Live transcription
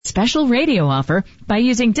special radio offer by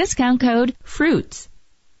using discount code FRUITS.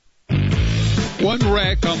 One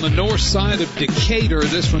wreck on the north side of Decatur.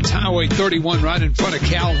 This one's Highway 31 right in front of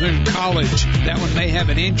Calhoun College. That one may have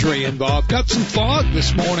an injury involved. Got some fog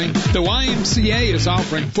this morning. The YMCA is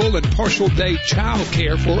offering full and partial day child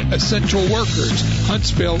care for essential workers.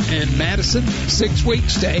 Huntsville and Madison, 6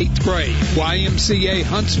 weeks to 8th grade.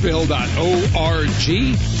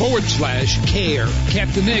 YMCAHuntsville.org/care.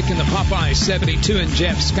 Captain Nick in the Popeye 72 and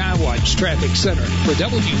Jeff Skywatch Traffic Center for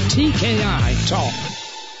WTKI Talk.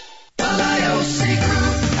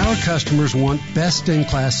 Our customers want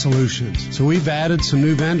best-in-class solutions, so we've added some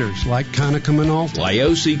new vendors like Konica Minolta.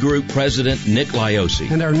 Liosi Group President Nick Liosi.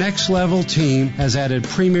 And our next-level team has added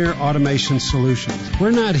premier automation solutions. We're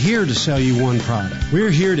not here to sell you one product. We're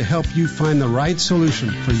here to help you find the right solution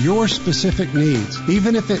for your specific needs,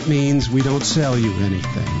 even if it means we don't sell you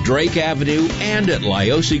anything. Drake Avenue and at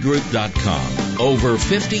LiosiGroup.com. Over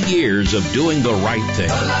 50 years of doing the right thing.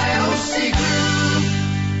 The Liosi Group.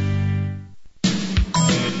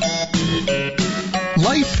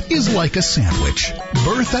 Life is like a sandwich.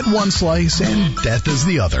 Birth at one slice and death is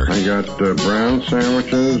the other. I got brown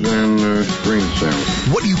sandwiches and green sandwiches.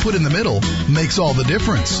 What you put in the middle makes all the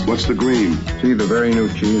difference. What's the green? See, the very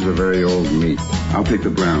new cheese, the very old meat. I'll take the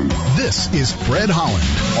brown. This is Fred Holland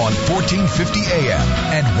on 1450 AM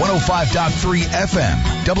and 105.3 FM,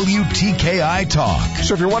 WTKI Talk.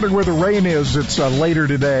 So if you're wondering where the rain is, it's later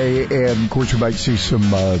today, and of course we might see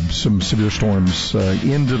some severe storms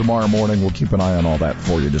into tomorrow morning. We'll keep an eye on all that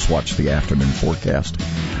for you. Just watch the afternoon forecast.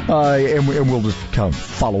 And we'll just kind of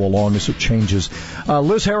follow along as it changes.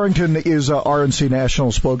 Liz Harrington is RNC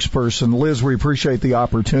National Spokesperson. Liz, we appreciate the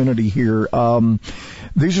opportunity here.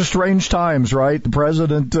 These are strange times, right? The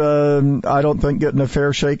president, I don't think, getting a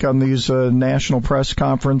fair shake on these national press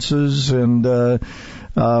conferences, and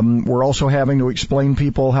we're also having to explain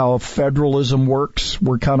people how federalism works.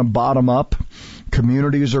 We're kind of bottom up.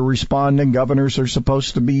 Communities are responding. Governors are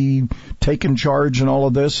supposed to be taking charge and all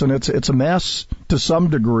of this, and it's a mess to some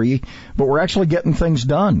degree, but we're actually getting things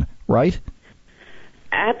done, right?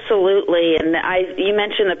 Absolutely, and you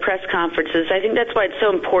mentioned the press conferences. I think that's why it's so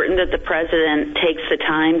important that the president takes the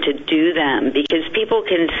time to do them, because people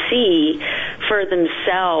can see for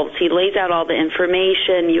themselves. He lays out all the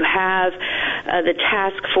information. You have the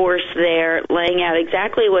task force there laying out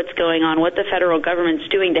exactly what's going on, what the federal government's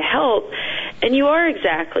doing to help, and you are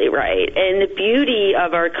exactly right. And the beauty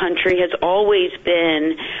of our country has always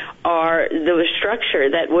been the structure,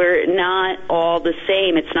 that we're not all the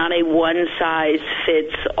same. It's not a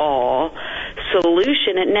one-size-fits-all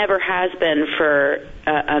solution. It never has been for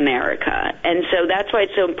America. And so that's why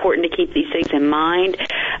it's so important to keep these things in mind.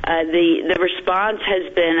 The response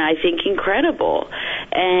has been, I think, incredible.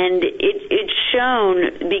 And it's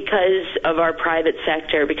shown because of our private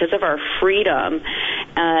sector, because of our freedom.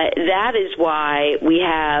 That is why we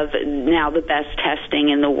have now the best testing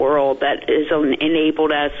in the world that has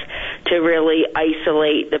enabled us to really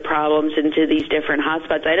isolate the problems into these different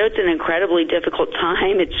hotspots. I know it's an incredibly difficult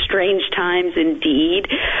time. It's strange times indeed.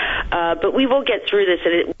 But we will get through this,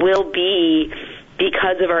 and it will be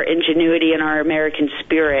because of our ingenuity and our American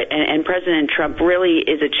spirit, and President Trump really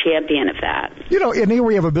is a champion of that. You know, and here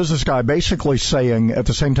we have a business guy basically saying at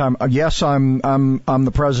the same time, yes, I'm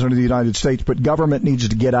the president of the United States, but government needs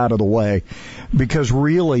to get out of the way, because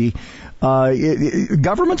really, big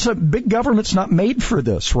government's not made for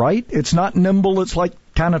this, right? It's not nimble. It's like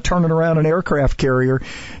kind of turning around an aircraft carrier.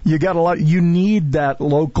 You need that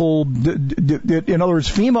local, in other words,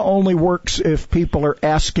 FEMA only works if people are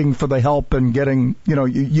asking for the help and getting,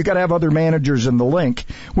 you got to have other managers in the link,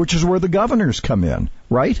 which is where the governors come in,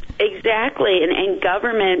 right? Exactly, and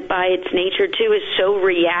government by its nature too is so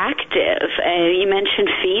reactive. And you mentioned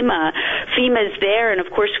FEMA. FEMA's there, and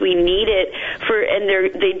of course we need it and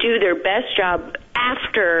they do their best job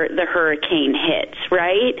after the hurricane hits,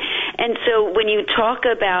 right? And so when you talk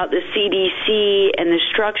about the CDC and the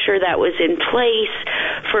structure that was in place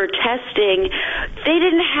for testing, they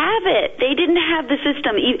didn't have it. They didn't have the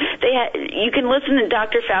system. You can listen to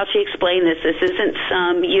Dr. Fauci explain this. This isn't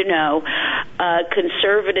some,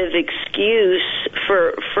 conservative excuse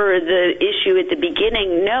for the issue at the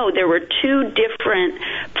beginning. No, there were two different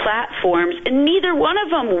platforms, and neither one of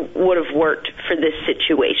them would have worked for this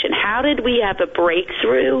situation. How did we have a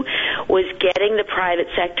breakthrough? Was getting the private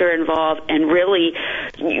sector involved and really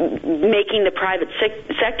making the private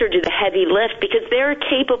sector do the heavy lift, because they're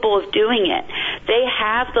capable of doing it. They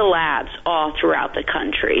have the labs all throughout the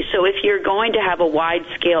country. So if you're going to have a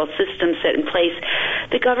wide-scale system set in place,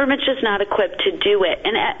 the government's just not equipped to do it.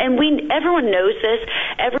 And everyone knows this.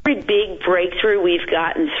 Every big breakthrough we've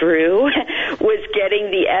gotten through was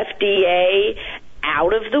getting the FDA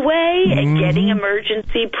out of the way and getting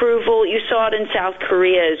emergency approval. You saw it in South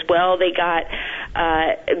Korea as well. They got,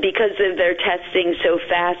 because of their testing so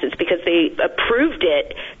fast, it's because they approved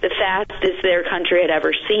it the fastest their country had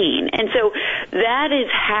ever seen. And so that is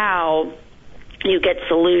how you get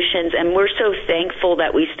solutions, and we're so thankful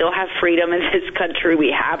that we still have freedom in this country. We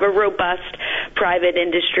have a robust private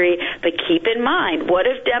industry, but keep in mind, what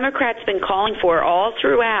have Democrats been calling for all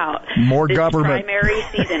throughout more this government primary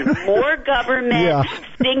season? More government,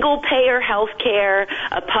 single-payer health care,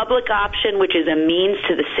 a public option, which is a means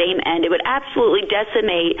to the same end. It would absolutely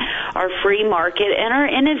decimate our free market and our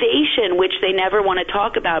innovation, which they never want to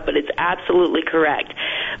talk about, but it's absolutely correct.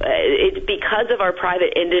 It's because of our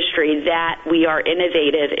private industry that we are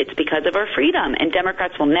innovative. It's because of our freedom, and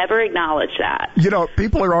Democrats will never acknowledge that. You know,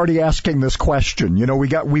 people are already asking this question. You know,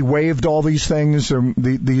 we waived all these things,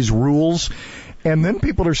 these rules, and then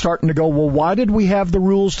people are starting to go, well, why did we have the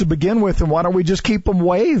rules to begin with, and why don't we just keep them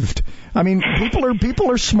waived? I mean, people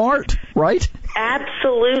are smart, right?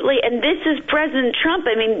 Absolutely, and this is President Trump.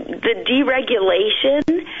 I mean, the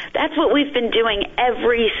deregulation, that's what we've been doing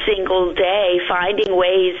every single day, finding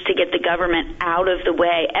ways to get the government out of the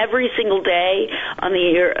way. Every single day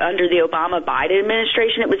under the Obama-Biden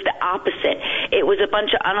administration, it was the opposite. It was a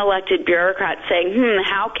bunch of unelected bureaucrats saying,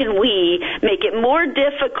 how can we make it more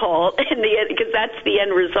difficult, because that's the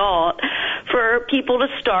end result, for people to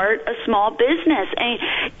start a small business. And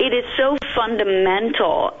it is so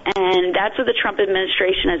fundamental, and that's what the Trump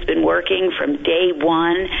administration has been working from day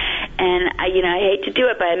one. And I hate to do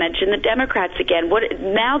it, but I mentioned the Democrats again.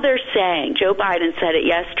 Now they're saying, Joe Biden said it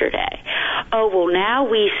yesterday, now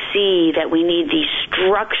we see that we need these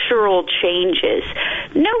structural changes.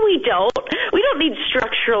 No, we don't. We don't need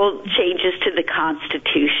structural changes to the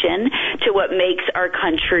Constitution, to what makes our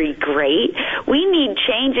country great. We need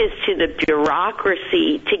changes to the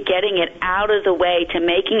bureaucracy, to getting it out of the way, to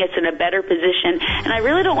making us in a better position. And I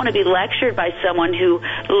really don't want to be lectured by someone who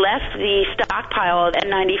left the stockpile of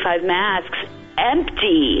N95 masks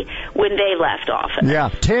empty when they left office. Yeah,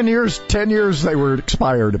 10 years they were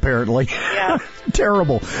expired, apparently. Yeah.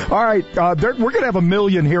 Terrible. All right, we're going to have a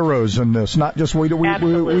million heroes in this. Not just we need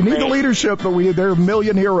the leadership, but there are a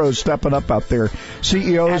million heroes stepping up out there.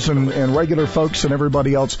 CEOs and regular folks and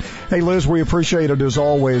everybody else. Hey, Liz, we appreciate it as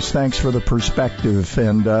always. Thanks for the perspective.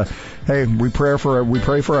 And hey, we pray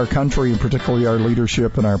for our country and particularly our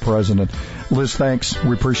leadership and our president. Liz, thanks.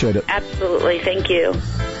 We appreciate it. Absolutely. Thank you.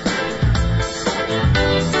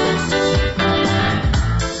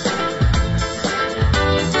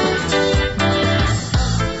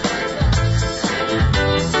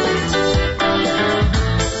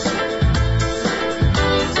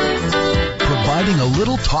 Providing a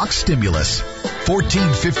little talk stimulus.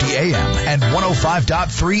 1450 AM and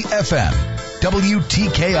 105.3 FM.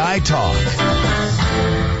 WTKI Talk.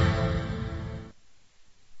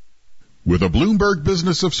 With a Bloomberg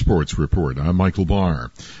Business of Sports report, I'm Michael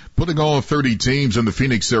Barr. Putting all 30 teams in the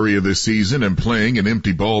Phoenix area this season and playing in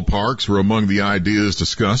empty ballparks were among the ideas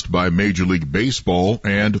discussed by Major League Baseball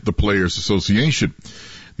and the Players Association.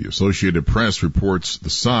 The Associated Press reports the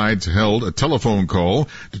sides held a telephone call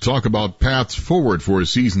to talk about paths forward for a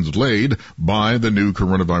season delayed by the new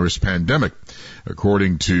coronavirus pandemic.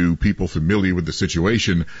 According to people familiar with the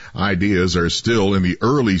situation, ideas are still in the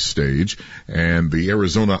early stage, and the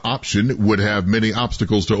Arizona option would have many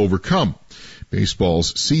obstacles to overcome.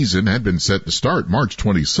 Baseball's season had been set to start March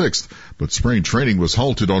 26th, but spring training was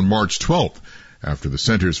halted on March 12th. After the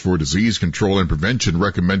Centers for Disease Control and Prevention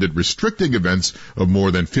recommended restricting events of more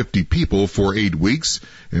than 50 people for 8 weeks,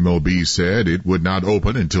 MLB said it would not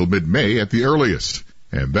open until mid-May at the earliest.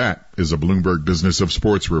 And that is a Bloomberg Business of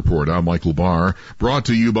Sports report. I'm Michael Barr, brought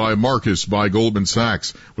to you by Marcus by Goldman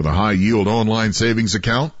Sachs. With a high-yield online savings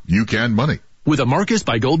account, you can money. With a Marcus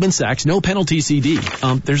by Goldman Sachs no penalty CD.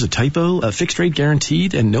 There's a typo, a fixed rate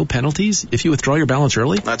guaranteed and no penalties if you withdraw your balance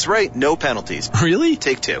early? That's right, no penalties. Really?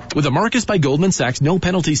 Take two. With a Marcus by Goldman Sachs no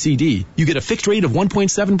penalty CD, you get a fixed rate of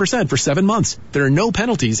 1.7% for 7 months. There are no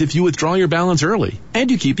penalties if you withdraw your balance early.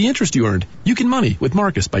 And you keep the interest you earned. You can money with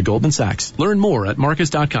Marcus by Goldman Sachs. Learn more at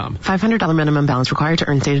Marcus.com. $500 minimum balance required to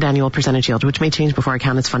earn stated annual percentage yield, which may change before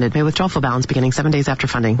account is funded. May withdraw full balance beginning 7 days after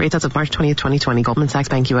funding. Rates as of March 20th, 2020. Goldman Sachs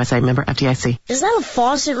Bank USA. Member FDIC. emergency. Is that a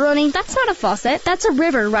faucet running? That's not a faucet. That's a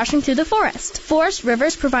river rushing through the forest. Forest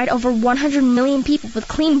rivers provide over 100 million people with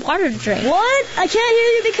clean water to drink. What? I can't hear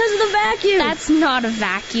you because of the vacuum. That's not a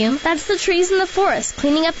vacuum. That's the trees in the forest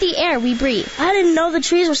cleaning up the air we breathe. I didn't know the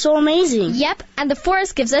trees were so amazing. Yep, and the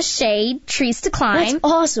forest gives us shade, trees to climb. That's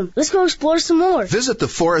awesome. Let's go explore some more. Visit the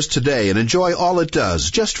forest today and enjoy all it does,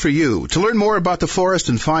 just for you. To learn more about the forest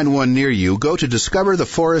and find one near you, go to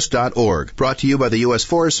discovertheforest.org. Brought to you by the U.S.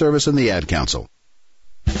 Forest Service and the Ad Council.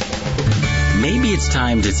 Maybe it's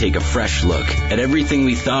time to take a fresh look at everything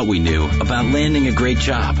we thought we knew about landing a great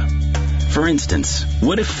job. For instance,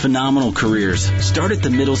 what if phenomenal careers start at the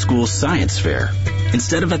middle school science fair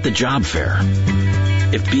instead of at the job fair?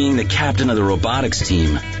 If being the captain of the robotics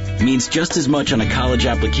team means just as much on a college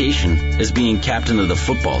application as being captain of the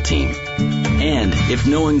football team. And if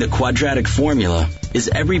knowing the quadratic formula is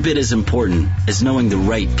every bit as important as knowing the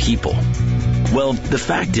right people. Well, the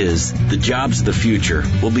fact is, the jobs of the future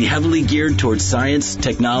will be heavily geared towards science,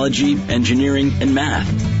 technology, engineering, and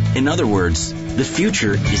math. In other words, the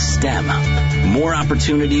future is STEM. More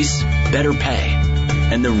opportunities, better pay.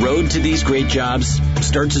 And the road to these great jobs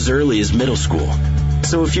starts as early as middle school.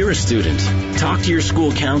 So if you're a student, talk to your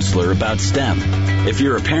school counselor about STEM. If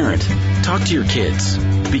you're a parent, talk to your kids.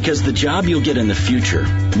 Because the job you'll get in the future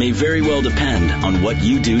may very well depend on what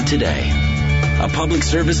you do today. A public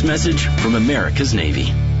service message from America's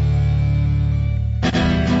Navy.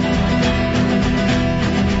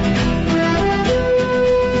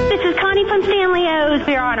 From Stanley O's.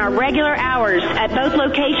 We are on our regular hours at both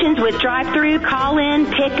locations with drive-through, call-in,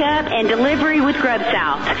 pickup, and delivery with Grub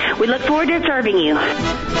South. We look forward to serving you.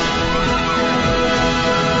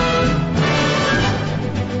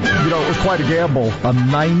 You know, it was quite a gamble. A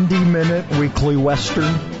 90-minute weekly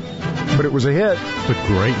Western, but it was a hit. It's a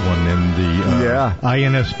great one. And the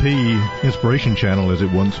INSP, Inspiration Channel, as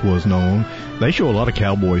it once was known, they show a lot of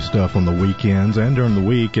cowboy stuff on the weekends and during the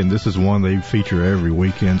week, and this is one they feature every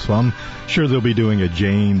weekend. So I'm sure they'll be doing a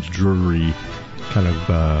James Drury kind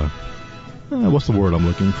of, what's the word I'm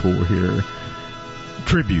looking for here?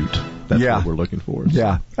 Tribute. That's what we're looking for. So.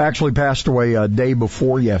 Yeah. Actually passed away a day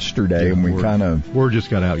before yesterday, and we kind of... Word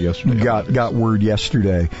just got out yesterday. Got word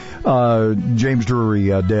yesterday. James Drury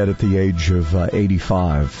dead at the age of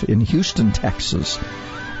 85 in Houston, Texas.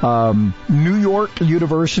 New York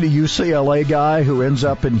University, UCLA guy who ends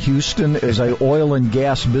up in Houston as a oil and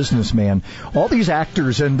gas businessman. All these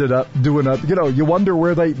actors ended up doing you wonder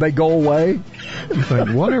where they go away. Like,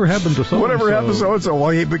 whatever happened to so-and-so? Whatever happened to so-and-so? Well,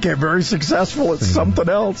 he became very successful at something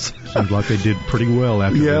else. Seems like they did pretty well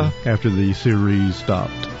after the series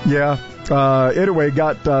stopped. Yeah. Anyway,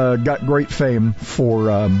 got great fame for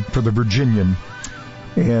the Virginian.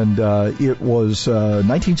 And it was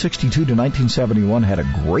 1962 to 1971, had a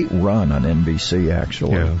great run on NBC,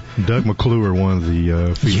 actually. Yeah. Doug McClure, one of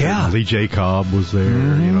the features. Lee J. Cobb was there.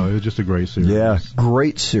 Mm-hmm. You know, it was just a great series. Yeah,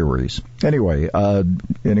 great series. Anyway,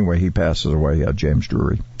 he passes away, James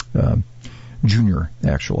Drury, Jr.,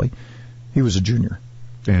 actually. He was a junior.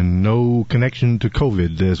 And no connection to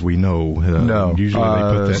COVID, as we know. No. Usually they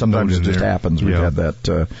put that sometimes it just there. happens. We've had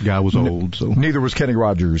that. Guy was old, so. Neither was Kenny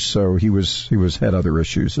Rogers, so he had other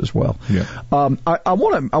issues as well. Yeah. I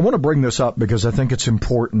want to bring this up because I think it's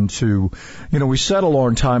important to, we said a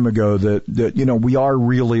long time ago that we are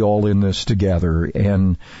really all in this together,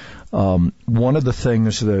 and one of the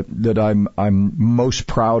things that I'm most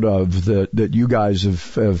proud of that you guys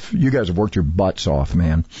have worked your butts off,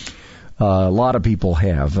 man. A lot of people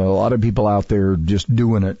have. A lot of people out there just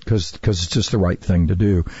doing it because it's just the right thing to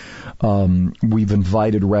do. We've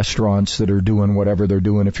invited restaurants that are doing whatever they're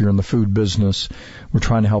doing. If you're in the food business, we're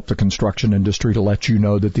trying to help the construction industry to let you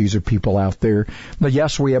know that these are people out there. But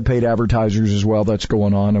yes, we have paid advertisers as well. That's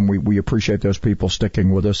going on, and we appreciate those people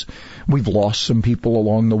sticking with us. We've lost some people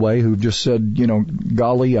along the way who've just said,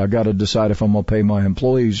 golly, I got to decide if I'm going to pay my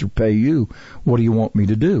employees or pay you. What do you want me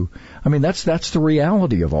to do? I mean, that's the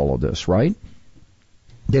reality of all of this, right?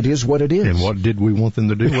 It is what it is. And what did we want them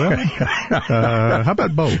to do? Well, how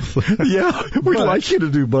about both? Yeah, we'd like you to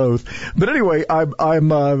do both. But anyway, I'm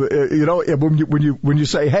when you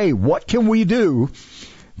say, hey, what can we do?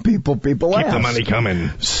 People ask. Keep the money coming.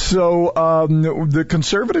 So the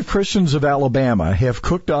conservative Christians of Alabama have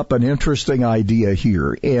cooked up an interesting idea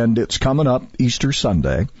here, and it's coming up Easter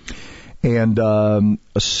Sunday. And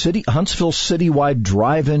Huntsville citywide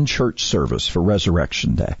drive-in church service for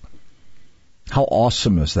Resurrection Day. How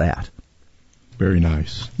awesome is that? Very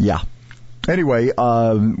nice. Yeah. Anyway,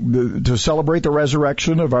 to celebrate the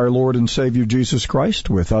resurrection of our Lord and Savior Jesus Christ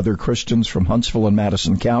with other Christians from Huntsville and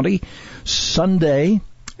Madison County, Sunday,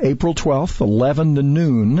 April 12th, 11 to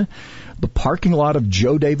noon, the parking lot of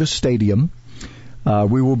Joe Davis Stadium.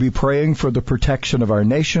 We will be praying for the protection of our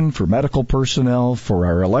nation, for medical personnel, for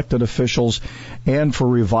our elected officials, and for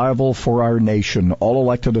revival for our nation. All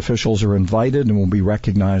elected officials are invited and will be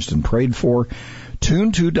recognized and prayed for.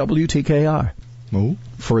 Tune to WTKI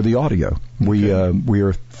for the audio. Okay. We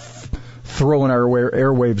are throwing our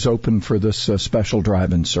airwaves open for this special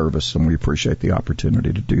drive-in service, and we appreciate the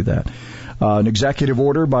opportunity to do that. An executive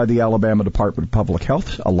order by the Alabama Department of Public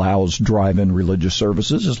Health allows drive-in religious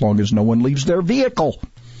services as long as no one leaves their vehicle.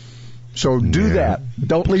 So do that.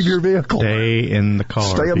 Don't leave your vehicle. Stay in the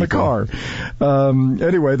car. Stay in the car.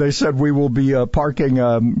 Anyway, they said we will be parking.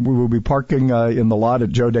 We will be parking in the lot at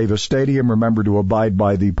Joe Davis Stadium. Remember to abide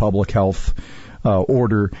by the public health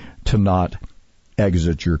order to not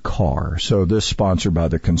exit your car. So this sponsored by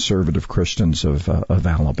the Conservative Christians of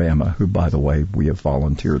Alabama, who, by the way, we have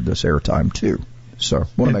volunteered this airtime too. So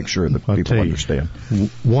want to make sure that people understand.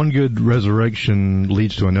 One good resurrection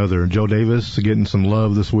leads to another. Joe Davis getting some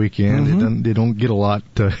love this weekend. Mm-hmm. They don't get a lot.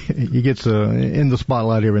 He gets in the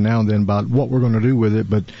spotlight every now and then about what we're going to do with it,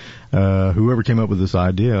 but whoever came up with this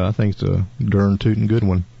idea, I think it's a darn tootin' good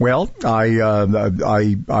one. Well,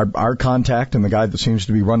 our contact and the guy that seems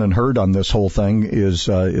to be running herd on this whole thing is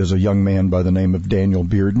a young man by the name of Daniel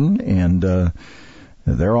Bearden, and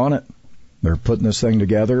they're on it. They're putting this thing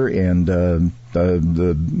together, and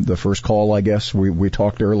the first call, I guess, we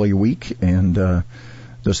talked early week, and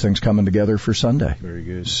this thing's coming together for Sunday. Very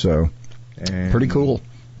good. So, pretty cool.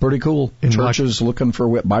 Pretty cool. Churches looking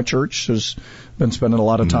for my church has been spending a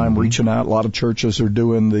lot of time reaching out. A lot of churches are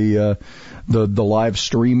doing the live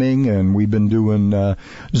streaming, and we've been doing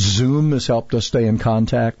Zoom has helped us stay in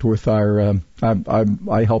contact with our.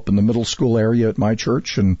 I help in the middle school area at my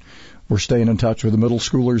church, and we're staying in touch with the middle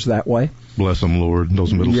schoolers that way. Bless them, Lord.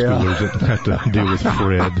 Those middle schoolers that have to deal with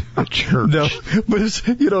Fred at church. No, but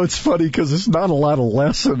it's funny because it's not a lot of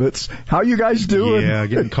lesson. It's how you guys doing? Yeah,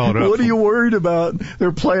 getting caught up. What are you worried about?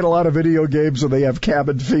 They're playing a lot of video games and they have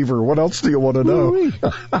cabin fever. What else do you want to know?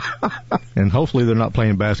 And hopefully they're not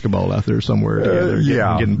playing basketball out there somewhere together.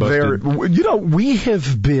 Getting busted. We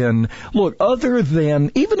have been, look, other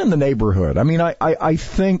than, even in the neighborhood, I mean, I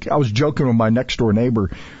think I was joking with my next door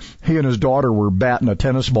neighbor. He and his daughter were batting a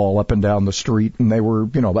tennis ball up and down the street, and they were,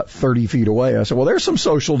 about 30 feet away. I said, well, there's some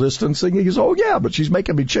social distancing. He goes, oh, yeah, but she's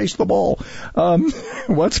making me chase the ball.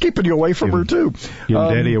 What's keeping you away from her, too? Giving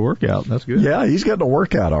Daddy a workout. That's good. Yeah, he's getting a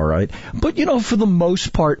workout, all right. But, for the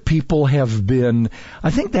most part, people have been,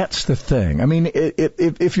 I think that's the thing. I mean,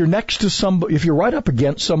 if you're next to somebody, if you're right up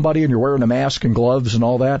against somebody and you're wearing a mask and gloves and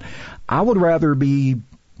all that, I would rather be,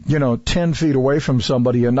 10 feet away from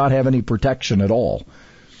somebody and not have any protection at all.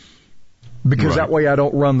 Because that way I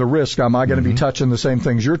don't run the risk. Am I going to be touching the same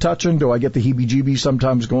things you're touching? Do I get the heebie-jeebies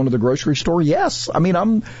sometimes going to the grocery store? Yes. I mean,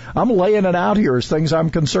 I'm laying it out here as things I'm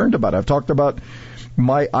concerned about. I've talked about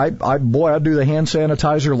I do the hand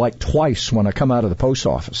sanitizer like twice when I come out of the post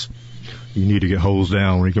office. You need to get hosed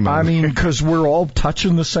down when you come out. I mean, because we're all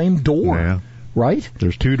touching the same door. Yeah. Right?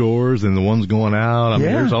 There's two doors and the one's going out. I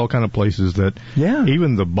mean, there's all kind of places that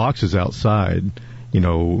even the boxes outside,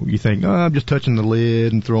 you think, I'm just touching the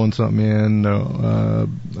lid and throwing something in.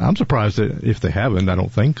 I'm surprised that if they haven't, I don't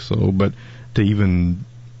think so, but to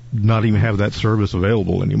not even have that service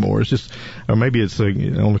available anymore. It's just, or maybe it's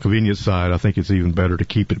on the convenience side, I think it's even better to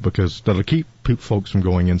keep it because that'll keep folks from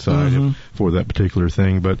going inside for that particular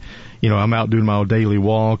thing. But, I'm out doing my daily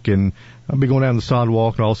walk and I'll be going down the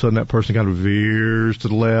sidewalk and all of a sudden that person kind of veers to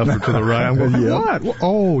the left or to the right. I'm going, what?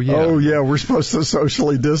 Oh, yeah. Oh, yeah, we're supposed to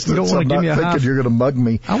socially distance. You don't want to give me a high five. You're going to mug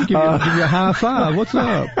me. I'll give you a high five. What's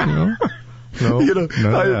up?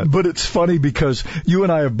 No, but it's funny because you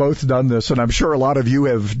and I have both done this, and I'm sure a lot of you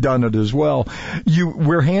have done it as well.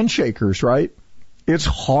 We're handshakers, right? It's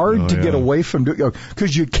hard to get away from doing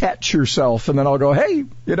because you catch yourself, and then I'll go, hey,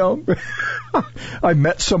 I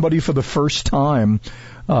met somebody for the first time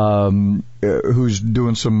who's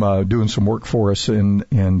doing some work for us, and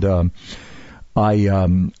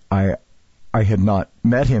I had not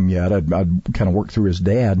met him yet. I'd kind of worked through his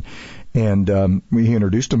dad. And he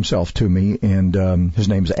introduced himself to me, and his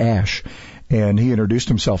name's Ash. And he introduced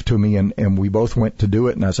himself to me, and we both went to do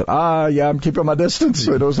it. And I said, I'm keeping my distance.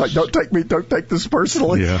 And it was like, don't take this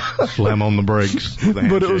personally. Yeah, slam on the brakes.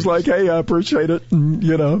 But it was like, hey, I appreciate it. And,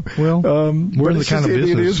 Well, we're in the kind of business.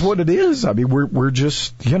 It is what it is. I mean, we're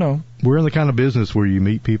just, We're in the kind of business where you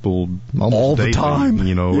meet people almost all the daily, time,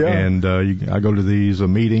 and I go to these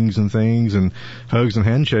meetings and things, and hugs and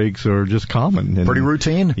handshakes are just common. And pretty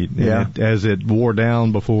routine. As it wore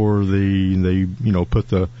down before they put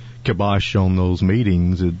the kibosh on those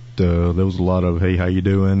meetings, there was a lot of, hey, how you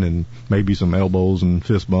doing, and maybe some elbows and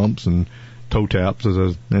fist bumps, and toe taps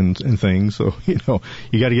and things. So, you got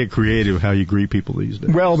to get creative how you greet people these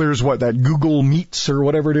days. Well, there's that Google Meets or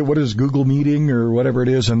whatever it is. What is Google Meeting or whatever it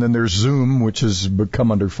is? And then there's Zoom, which has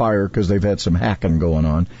become under fire because they've had some hacking going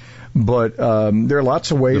on. But there are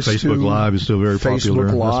lots of ways the Facebook Live is still very popular.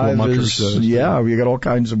 Facebook Live is, you got all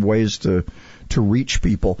kinds of ways to reach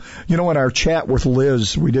people. In our chat with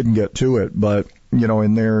Liz, we didn't get to it, but,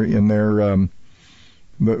 in their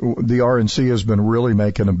the RNC has been really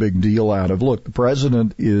making a big deal out of, look, the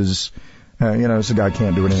president is, this guy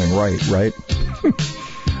can't do anything right?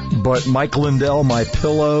 But Mike Lindell,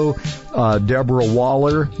 MyPillow, Deborah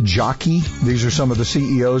Waller, Jockey, these are some of the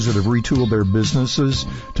CEOs that have retooled their businesses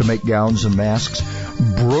to make gowns and masks.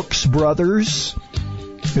 Brooks Brothers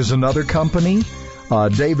is another company.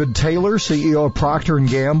 David Taylor, CEO of Procter &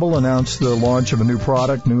 Gamble, announced the launch of a new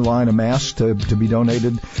line of masks to be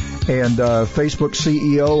donated. And Facebook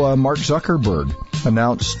CEO Mark Zuckerberg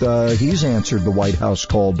announced he's answered the White House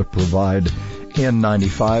call to provide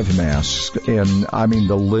N95 masks. And,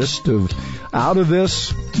 the list out of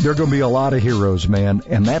this, there are going to be a lot of heroes, man,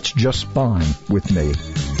 and that's just fine with me.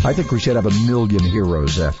 I think we should have 1 million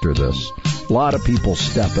heroes after this. A lot of people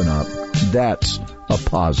stepping up. That's a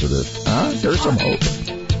positive. There's some hope.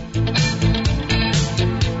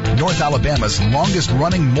 North Alabama's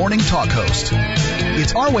longest-running morning talk host.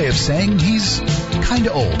 It's our way of saying he's kind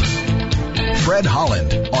of old. Fred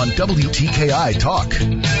Holland on WTKI Talk.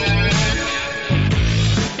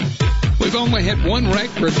 We've only had one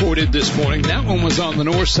wreck reported this morning. That one was on the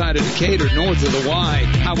north side of Decatur, north of the Y,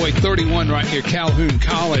 Highway 31 right near Calhoun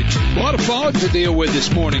College. A lot of fog to deal with this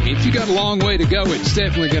morning. If you got a long way to go, it's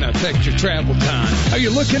definitely going to affect your travel time. Are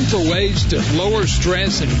you looking for ways to lower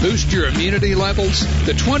stress and boost your immunity levels?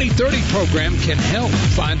 The 2030 program can help.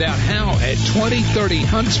 Find out how at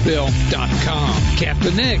 2030huntsville.com.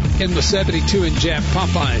 Captain Nick in the 72 and Jap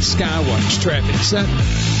Popeye Skywatch Traffic Center.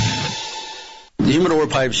 The Humidor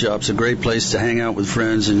Pipe Shop's a great place to hang out with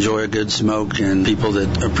friends, enjoy a good smoke, and people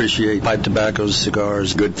that appreciate pipe tobaccos,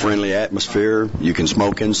 cigars. Good friendly atmosphere. You can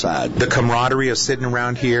smoke inside. The camaraderie of sitting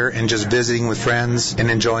around here and just visiting with friends and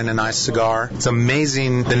enjoying a nice cigar. It's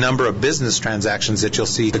amazing the number of business transactions that you'll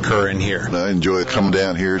see occur in here. I enjoy coming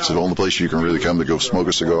down here. It's the only place you can really come to go smoke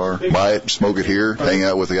a cigar. Buy it, smoke it here, hang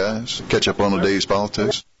out with the guys, catch up on the day's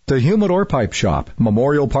politics. The Humidor Pipe Shop,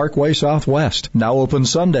 Memorial Parkway Southwest. Now open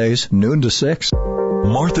Sundays, noon to 6.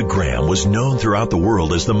 Martha Graham was known throughout the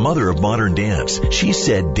world as the mother of modern dance. She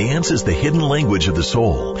said dance is the hidden language of the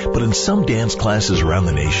soul. But in some dance classes around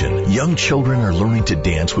the nation, young children are learning to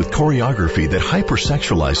dance with choreography that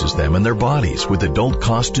hypersexualizes them and their bodies with adult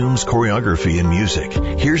costumes, choreography, and music.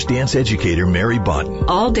 Here's dance educator Mary Bodden.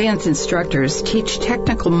 All dance instructors teach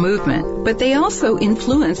technical movement, but they also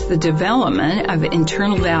influence the development of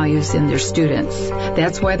internal values in their students.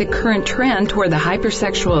 That's why the current trend toward the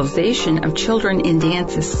hypersexualization of children in dance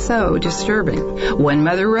is so disturbing. One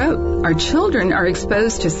mother wrote, "Our children are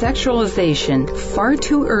exposed to sexualization far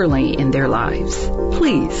too early in their lives.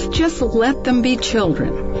 Please, just let them be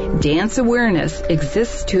children." Dance awareness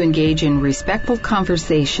exists to engage in respectful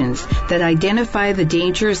conversations that identify the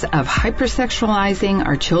dangers of hypersexualizing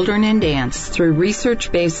our children in dance through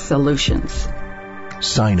research-based solutions.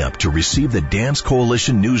 Sign up to receive the Dance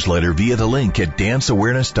Coalition newsletter via the link at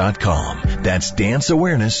danceawareness.com. That's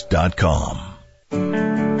danceawareness.com.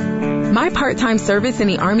 My part-time service in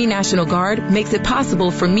the Army National Guard makes it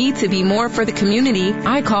possible for me to be more for the community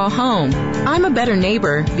I call home. I'm a better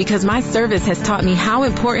neighbor because my service has taught me how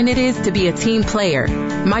important it is to be a team player.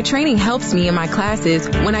 My training helps me in my classes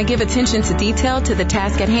when I give attention to detail to the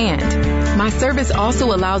task at hand. My service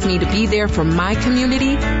also allows me to be there for my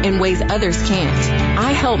community in ways others can't.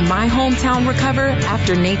 I help my hometown recover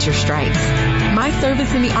after nature strikes. My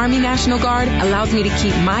service in the Army National Guard allows me to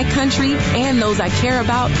keep my country and those I care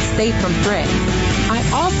about safe from threats. I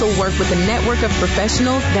also work with a network of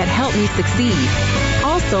professionals that help me succeed.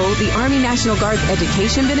 Also, the Army National Guard's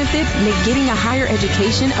education benefits make getting a higher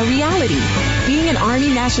education a reality. Being an Army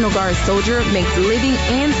National Guard soldier makes living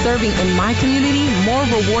and serving in my community more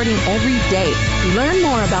rewarding every day. Learn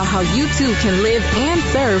more about how you too can live and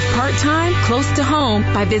serve part-time close to home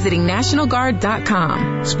by visiting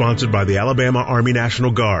NationalGuard.com. Sponsored by the Alabama Army National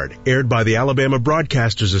Guard. Aired by the Alabama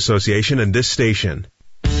Broadcasters Association and this station.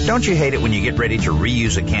 Don't you hate it when you get ready to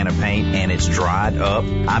reuse a can of paint and it's dried up?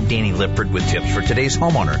 I'm Danny Lipford with tips for today's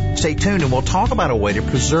homeowner. Stay tuned and we'll talk about a way to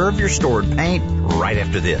preserve your stored paint right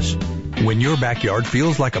after this. When your backyard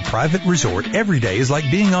feels like a private resort, every day is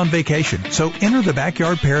like being on vacation. So enter the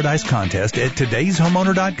Backyard Paradise Contest at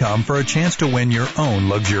todayshomeowner.com for a chance to win your own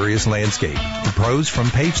luxurious landscape. The pros from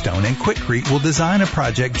Pavestone and Quikrete will design a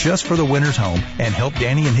project just for the winner's home and help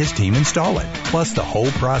Danny and his team install it. Plus, the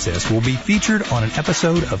whole process will be featured on an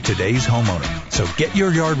episode of Today's Homeowner. So get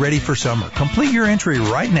your yard ready for summer. Complete your entry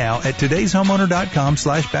right now at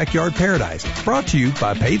todayshomeowner.com/backyardparadise. Brought to you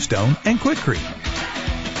by Pavestone and Quikrete.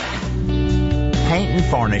 Paint and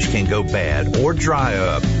varnish can go bad or dry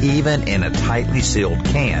up even in a tightly sealed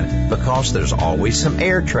can because there's always some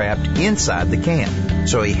air trapped inside the can.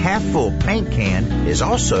 So a half-full paint can is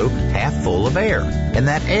also half full of air, and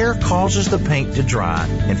that air causes the paint to dry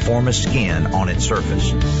and form a skin on its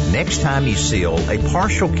surface. Next time you seal a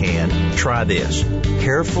partial can, try this.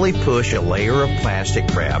 Carefully push a layer of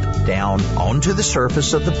plastic wrap down onto the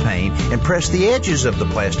surface of the paint and press the edges of the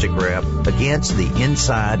plastic wrap against the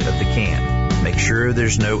inside of the can. Make sure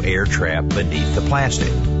there's no air trap beneath the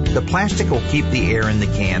plastic. The plastic will keep the air in the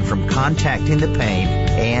can from contacting the paint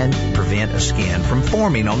and prevent a skin from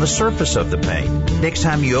forming on the surface of the paint. Next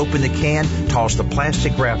time you open the can, toss the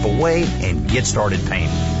plastic wrap away and get started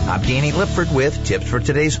painting. I'm Danny Lipford with Tips for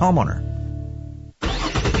Today's Homeowner.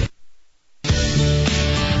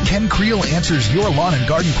 Ken Creel answers your lawn and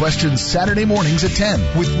garden questions Saturday mornings at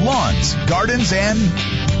 10 with lawns, gardens, and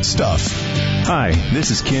stuff. Hi,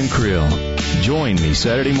 this is Ken Creel. Join me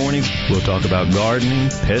Saturday mornings. We'll talk about gardening,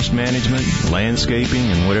 pest management,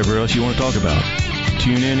 landscaping, and whatever else you want to talk about.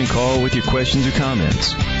 Tune in and call with your questions or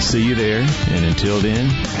comments. See you there, and until then,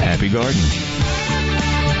 happy gardening.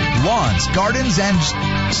 Lawns, gardens, and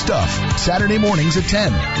stuff. Saturday mornings at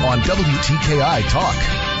 10 on WTKI Talk.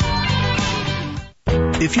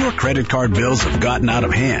 If your credit card bills have gotten out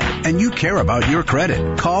of hand and you care about your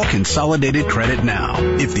credit, call Consolidated Credit now.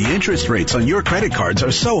 If the interest rates on your credit cards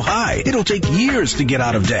are so high, it'll take years to get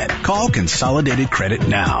out of debt. Call Consolidated Credit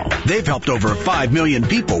now. They've helped over 5 million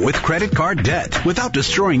people with credit card debt. Without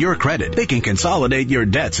destroying your credit, they can consolidate your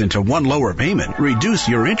debts into one lower payment, reduce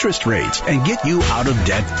your interest rates, and get you out of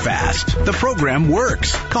debt fast. The program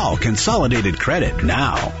works. Call Consolidated Credit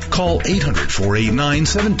now. Call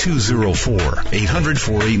 800-489-7204.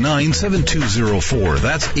 800-489-7204.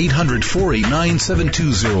 That's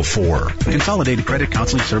 800-489-7204. Consolidated Credit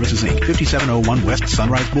Counseling Services, Inc., 5701 West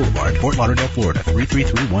Sunrise Boulevard, Fort Lauderdale, Florida,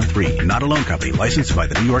 33313. Not a loan company. Licensed by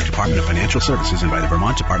the New York Department of Financial Services and by the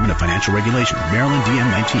Vermont Department of Financial Regulation. Maryland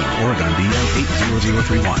DM 19, Oregon DM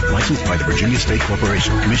 80031. Licensed by the Virginia State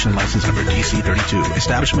Corporation. Commission license number DC 32.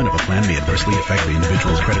 Establishment of a plan may adversely affect the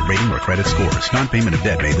individual's credit rating or credit scores. Non-payment of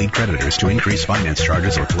debt may lead creditors to increase finance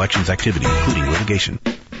charges or collections activity, including litigation.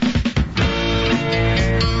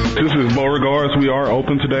 This is Beauregard's. We are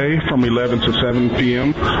open today from 11 to 7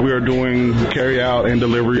 p.m. We are doing carry out and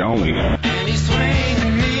delivery only.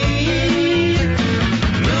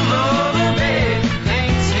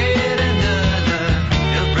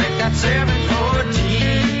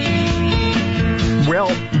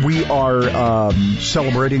 Well, we are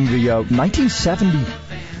celebrating the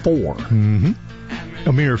 1974. Mm-hmm.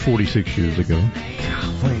 A mere 46 years ago.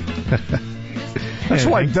 Golly. That's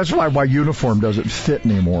why my uniform doesn't fit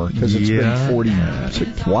anymore, because it's been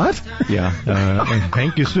 46. What? Yeah. And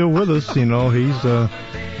Hank is still with us. You know, he's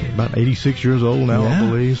about 86 years old now, I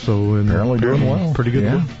believe. So apparently doing well. Pretty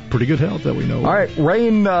good health that we know. All right,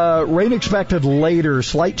 rain expected later,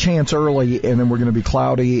 slight chance early, and then we're going to be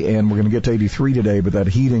cloudy, and we're going to get to 83 today. But that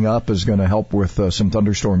heating up is going to help with some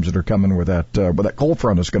thunderstorms that are coming with that. But that cold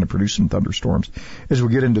front is going to produce some thunderstorms as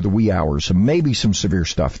we get into the wee hours. So maybe some severe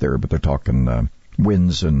stuff there, but they're talking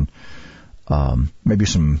winds and maybe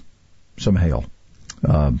some hail.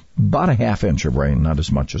 About a half inch of rain, not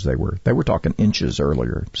as much as they were. They were talking inches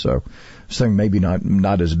earlier, so saying maybe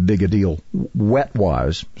not as big a deal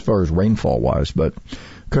wet-wise, as far as rainfall-wise, but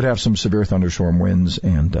could have some severe thunderstorm winds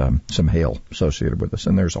and some hail associated with us,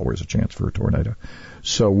 and there's always a chance for a tornado.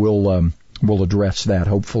 So we'll address that.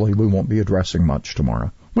 Hopefully we won't be addressing much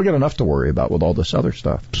tomorrow. We'll get enough to worry about with all this other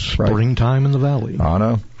stuff. Springtime in the valley. I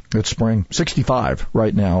know. It's spring. 65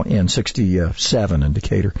 right now and 67 in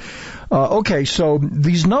Decatur. Okay, so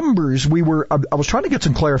these numbers, I was trying to get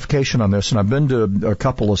some clarification on this, and I've been to a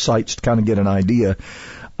couple of sites to kind of get an idea.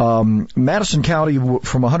 Madison County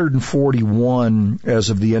from 141 as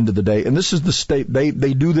of the end of the day, and this is the state, they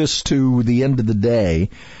do this to the end of the day,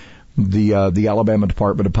 the Alabama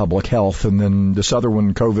Department of Public Health, and then this other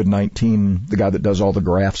one, COVID-19, the guy that does all the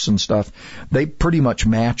graphs and stuff, they pretty much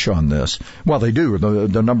match on this. Well, they do.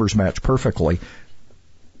 The numbers match perfectly.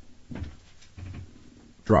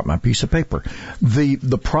 Drop my piece of paper.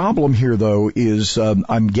 The problem here, though, is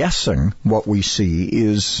I'm guessing what we see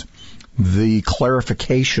is the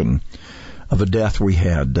clarification of a death we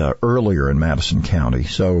had earlier in Madison County.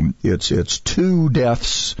 So it's 2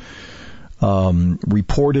 deaths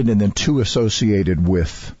reported and then 2 associated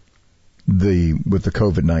with the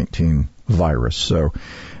COVID-19 virus. So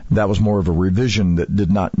that was more of a revision that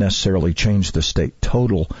did not necessarily change the state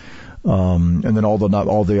total. And then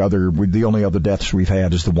the only other deaths we've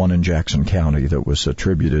had is the one in Jackson County that was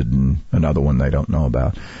attributed, and another one they don't know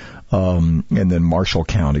about. And then Marshall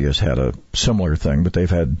County has had a similar thing, but they've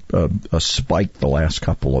had a spike the last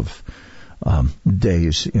couple of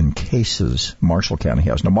days in cases. Marshall County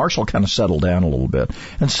has. Now, Marshall kind of settled down a little bit,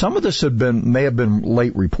 and some of this may have been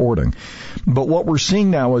late reporting. But what we're seeing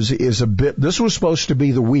now is a bit. This was supposed to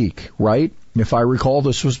be the week, right? If I recall,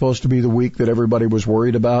 this was supposed to be the week that everybody was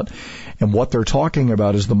worried about, and what they're talking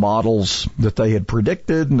about is the models that they had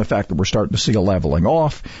predicted, and the fact that we're starting to see a leveling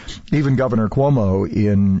off. Even Governor Cuomo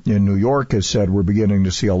in New York has said we're beginning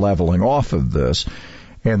to see a leveling off of this.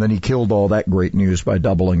 And then he killed all that great news by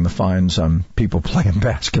doubling the fines on people playing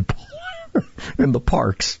basketball in the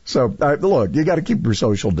parks. So, look, you got to keep your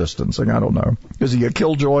social distancing. I don't know. Is he a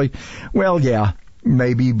killjoy? Well, yeah,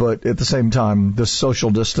 maybe, but at the same time, this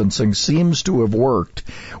social distancing seems to have worked.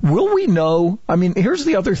 Will we know? I mean, here's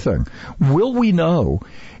the other thing. Will we know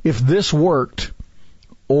if this worked?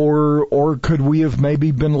 Or could we have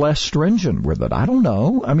maybe been less stringent with it? I don't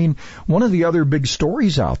know. I mean, one of the other big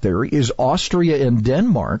stories out there is Austria and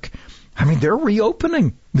Denmark. I mean, they're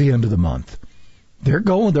reopening the end of the month. They're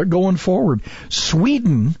going forward.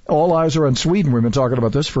 Sweden, all eyes are on Sweden. We've been talking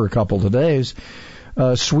about this for a couple of days.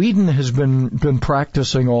 Sweden has been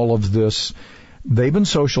practicing all of this. They've been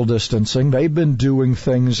social distancing. They've been doing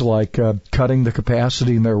things like cutting the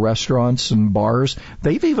capacity in their restaurants and bars.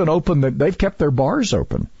 They've even they've kept their bars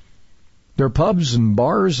open, their pubs and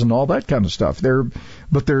bars and all that kind of stuff. They're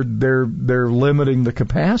limiting the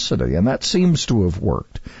capacity, and that seems to have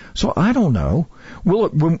worked. So I don't know. Well,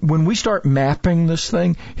 when we start mapping this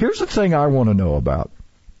thing, here's the thing I want to know about,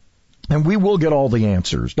 and we will get all the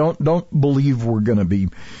answers. Don't believe we're going to be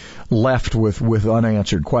left with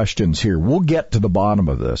unanswered questions here. We'll get to the bottom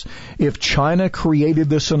of this. If China created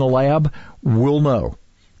this in a lab, we'll know.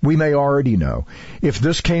 We may already know. If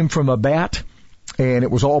this came from a bat and it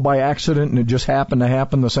was all by accident and it just happened to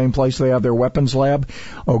happen the same place they have their weapons lab,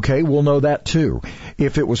 okay, we'll know that too.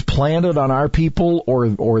 If it was planted on our people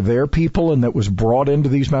or their people and that was brought into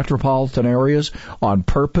these metropolitan areas on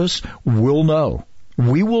purpose, we'll know.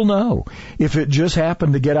 We will know. If it just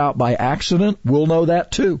happened to get out by accident, we'll know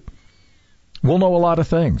that too. We'll know a lot of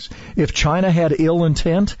things. If China had ill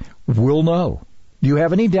intent, we'll know. Do you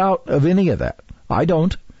have any doubt of any of that? I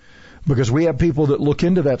don't, because we have people that look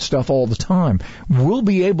into that stuff all the time. We'll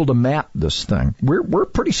be able to map this thing. We're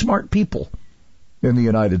pretty smart people in the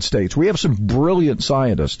United States. We have some brilliant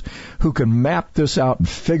scientists who can map this out and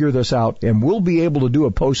figure this out, and we'll be able to do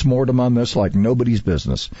a postmortem on this like nobody's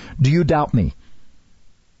business. Do you doubt me?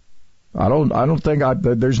 I don't think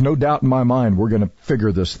there's no doubt in my mind we're going to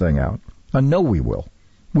figure this thing out. I know we will.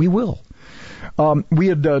 We will. We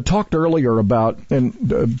had talked earlier about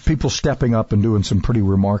people stepping up and doing some pretty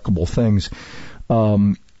remarkable things.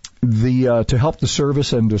 To help the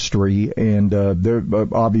service industry, and they're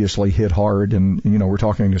obviously hit hard. And we're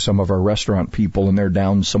talking to some of our restaurant people, and they're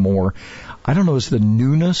down some more. I don't know, is the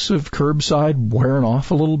newness of curbside wearing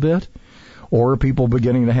off a little bit, or are people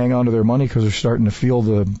beginning to hang on to their money because they're starting to feel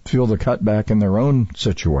the cutback in their own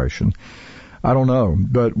situation? I don't know,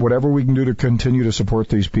 but whatever we can do to continue to support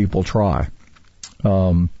these people, try.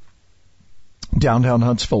 Downtown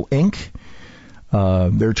Huntsville, Inc.,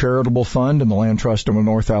 their charitable fund and the Land Trust of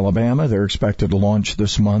North Alabama, they're expected to launch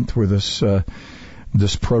this month with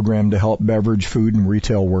this program to help beverage, food, and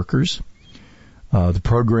retail workers. The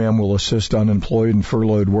program will assist unemployed and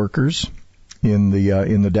furloughed workers in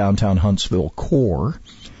the downtown Huntsville core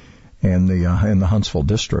and in the Huntsville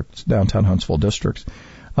districts, downtown Huntsville districts.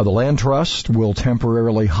 The Land Trust will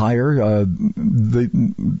temporarily hire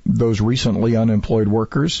those recently unemployed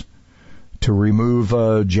workers to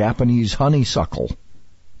remove Japanese honeysuckle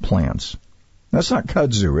plants. That's not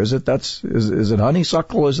kudzu, is it? Is it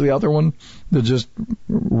honeysuckle is the other one that just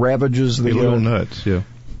ravages the little nuts, yeah.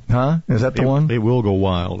 Huh? Is that the one? It will go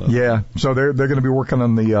wild. Yeah. So they're going to be working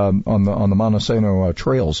on the Montesano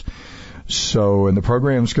trails. So, and the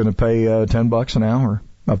program's going to pay $10 an hour,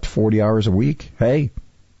 up to 40 hours a week. Hey,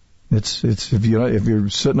 it's if you're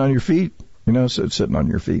sitting on your feet, sitting on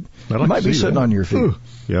your feet. You might be sitting on your feet. Ooh,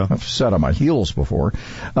 yeah. I've sat on my heels before.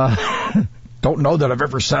 Don't know that I've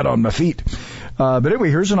ever sat on my feet. But anyway,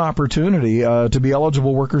 here's an opportunity. To be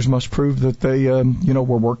eligible, workers must prove that they, were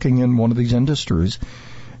working in one of these industries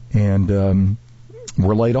and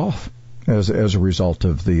were laid off. as a result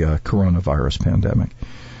of the coronavirus pandemic.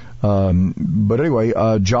 But anyway,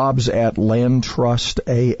 jobs at Land Trust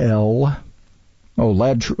NAL.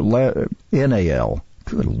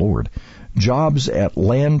 Good Lord. Jobs at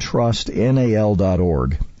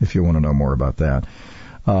landtrustnal.org if you want to know more about that.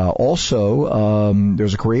 Also,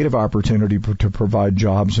 there's a creative opportunity to provide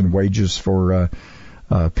jobs and wages for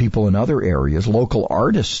people in other areas. Local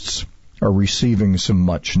artists are receiving some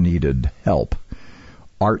much-needed help.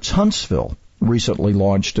 Arts Huntsville recently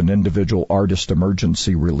launched an individual artist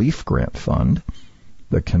emergency relief grant fund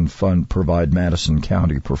that can provide Madison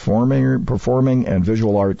County performing and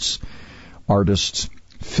visual arts artists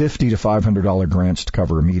 $50 to $500 grants to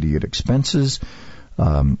cover immediate expenses.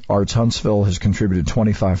 Arts Huntsville has contributed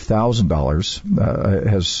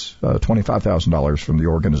 $25,000 from the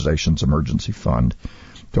organization's emergency fund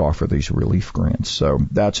to offer these relief grants. So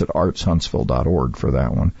that's at artshuntsville.org for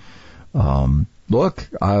that one. Look,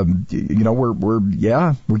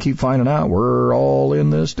 we keep finding out we're all in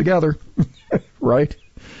this together, right?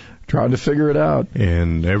 Trying to figure it out.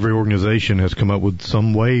 And every organization has come up with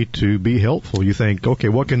some way to be helpful. You think, okay,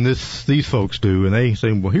 what can these folks do? And they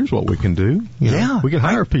say, well, here's what we can do. You know, we can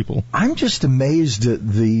hire people. I'm just amazed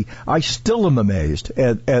I still am amazed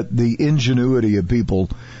at the ingenuity of people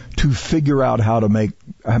to figure out how to make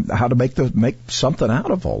something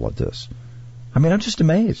out of all of this. I mean, I'm just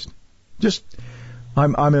amazed.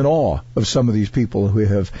 I'm in awe of some of these people who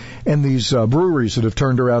have, and these breweries that have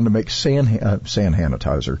turned around to make sand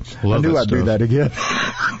sanitizer. I knew I'd do that again.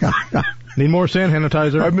 Need more sand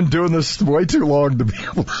sanitizer? I've been doing this way too long to be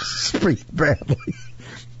able to speak badly.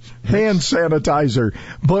 Hand sanitizer.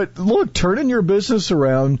 But look, turning your business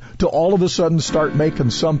around to all of a sudden start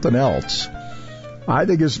making something else. I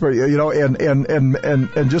think it's pretty,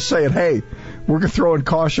 and just saying, hey, we're throwing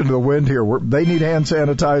caution to the wind here. They need hand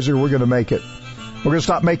sanitizer. We're going to make it. We're going to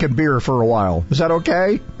stop making beer for a while. Is that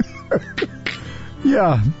okay?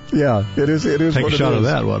 Yeah, it is. Take a shot of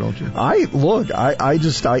that, why don't you? I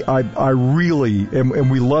really,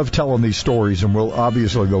 and we love telling these stories, and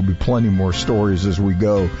there'll be plenty more stories as we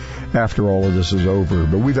go after all of this is over.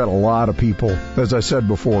 But we've had a lot of people, as I said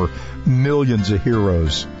before, millions of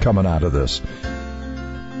heroes coming out of this.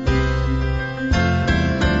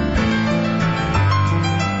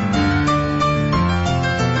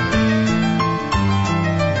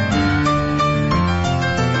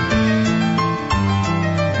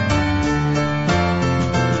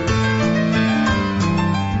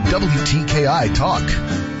 WTKI Talk.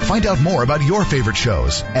 Find out more about your favorite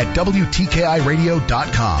shows at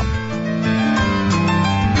WTKIRadio.com.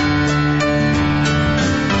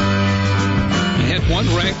 One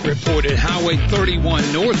wreck reported Highway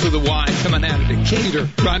 31 north of the Y coming out of Decatur,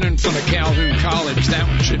 right in front of Calhoun College. That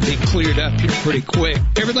one should be cleared up here pretty quick.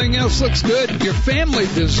 Everything else looks good. Your family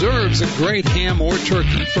deserves a great ham or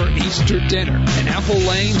turkey for Easter dinner. And apple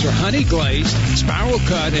lanes are honey glazed, spiral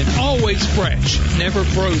cut, and always fresh, never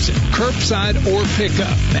frozen. Curbside or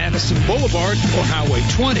pickup. Madison Boulevard or Highway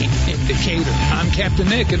 20 in Decatur. I'm Captain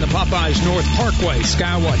Nick in the Popeyes North Parkway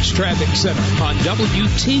Skywatch Traffic Center on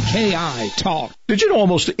WTKI Talk. Did you know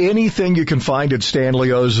almost anything you can find at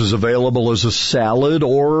Stanley O's is available as a salad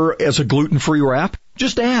or as a gluten-free wrap?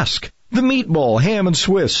 Just ask. The meatball, ham and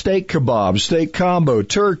Swiss, steak kebab, steak combo,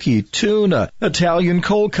 turkey, tuna, Italian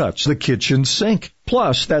cold cuts, the kitchen sink.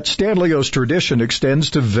 Plus, that Stanley O's tradition extends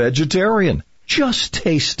to vegetarian. Just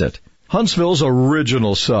taste it. Huntsville's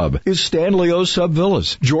original sub is Stanley O's Sub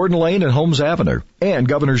Villas, Jordan Lane and Holmes Avenue, and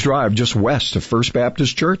Governor's Drive just west of First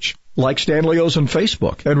Baptist Church. Like Stanley O's on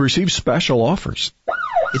Facebook and receive special offers.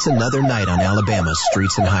 It's another night on Alabama's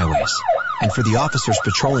streets and highways. And for the officers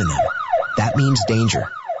patrolling them, that means danger.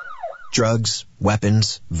 Drugs,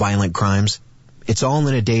 weapons, violent crimes. It's all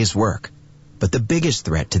in a day's work. But the biggest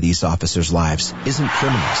threat to these officers' lives isn't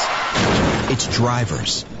criminals. It's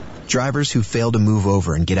drivers. Drivers who fail to move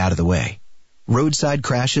over and get out of the way. Roadside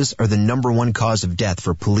crashes are the #1 cause of death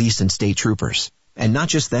for police and state troopers. And not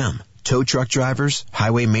just them. Tow truck drivers,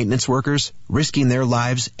 highway maintenance workers, risking their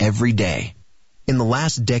lives every day. In the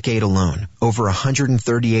last decade alone, over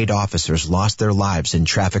 138 officers lost their lives in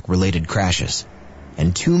traffic-related crashes.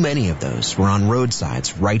 And too many of those were on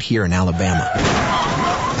roadsides right here in Alabama.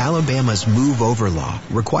 Alabama's Move Over law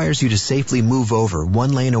requires you to safely move over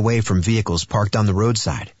 1 lane away from vehicles parked on the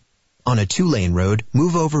roadside. On a 2-lane road,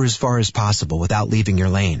 move over as far as possible without leaving your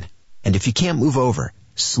lane. And if you can't move over,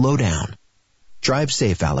 slow down. Drive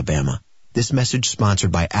safe, Alabama. This message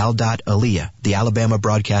sponsored by Al.Aliyah, the Alabama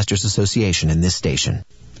Broadcasters Association, and this station.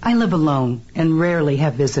 I live alone and rarely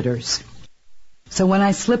have visitors. So when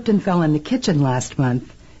I slipped and fell in the kitchen last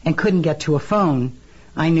month and couldn't get to a phone,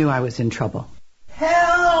 I knew I was in trouble.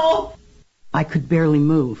 Help! I could barely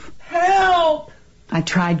move. Help! I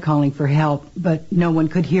tried calling for help, but no one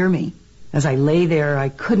could hear me. As I lay there, I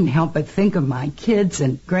couldn't help but think of my kids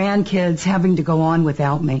and grandkids having to go on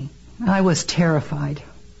without me. I was terrified.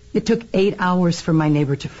 It took 8 hours for my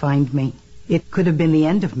neighbor to find me. It could have been the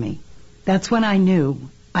end of me. That's when I knew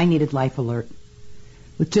I needed Life Alert.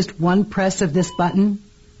 With just one press of this button,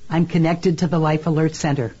 I'm connected to the Life Alert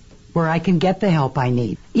Center, where I can get the help I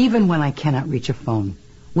need, even when I cannot reach a phone.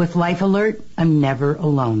 With Life Alert, I'm never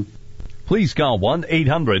alone. Please call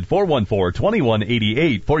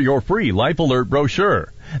 1-800-414-2188 for your free Life Alert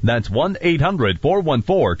brochure. That's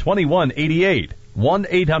 1-800-414-2188.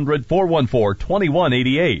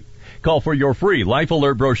 1-800-414-2188. Call for your free Life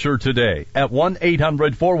Alert brochure today at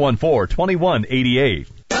 1-800-414-2188.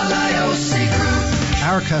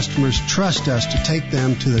 Our customers trust us to take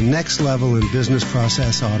them to the next level in business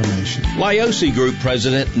process automation. Liosi Group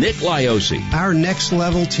President Nick Liosi. Our next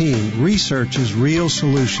level team researches real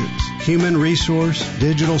solutions, human resource,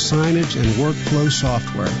 digital signage, and workflow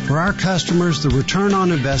software. For our customers, the return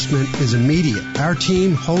on investment is immediate. Our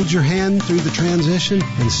team holds your hand through the transition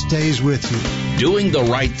and stays with you. Doing the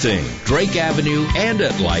right thing. Drake Avenue and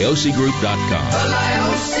at LiosiGroup.com. The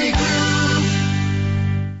Liosi Group.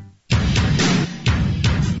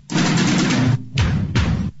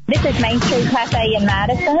 This is Main Street Cafe in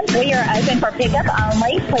Madison. We are open for pickup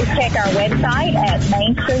only. Please check our website at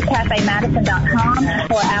mainstreetcafemadison.com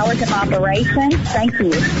for hours of operation. Thank you.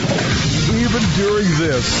 Even during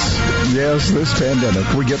this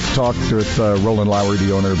pandemic, we get to talk with Roland Lowry,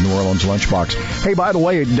 the owner of New Orleans Lunchbox. Hey, by the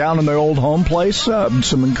way, down in the old home place,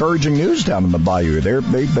 some encouraging news down in the bayou.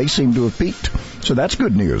 They seem to have peaked. So that's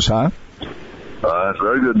good news, huh? That's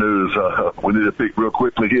very good news. We need to peak real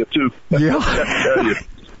quickly here, too. Yeah.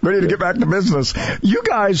 Ready to get back to business. You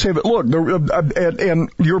guys have, look, and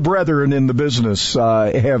your brethren in the business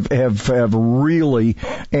have really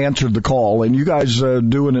answered the call, and you guys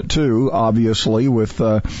doing it too, obviously, with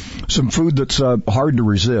some food that's hard to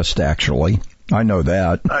resist, actually. I know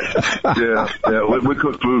that. Yeah. We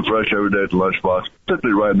cook food fresh every day at the Lunchbox.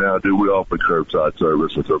 Particularly right now, we offer curbside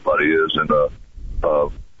service, as everybody is, and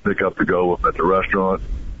pick up to go at the restaurant.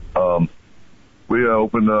 We are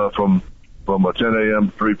open from 10 a.m.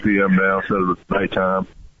 to 3 p.m. now instead of nighttime.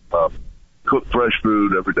 Cook fresh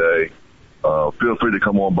food every day. Feel free to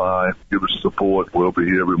come on by, give us support. We'll be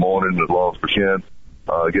here every morning as long as we can,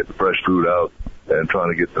 getting the fresh food out and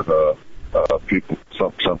trying to get the people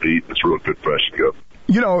something to eat that's real good, fresh to go.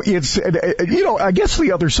 It's, I guess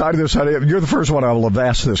the other side of this, you're the first one I will have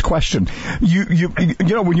asked this question.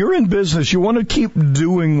 When you're in business, you want to keep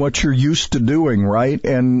doing what you're used to doing, right?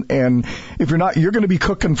 And if you're not, you're going to be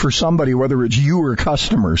cooking for somebody, whether it's you or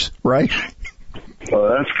customers, right?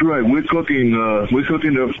 That's correct. We're cooking a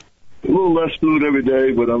little less food every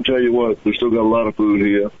day, but I'm telling you what, we still got a lot of food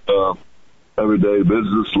here. Every day,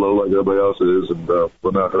 business is slow like everybody else is, and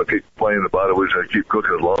we're not going to keep complaining about it. We're just going to keep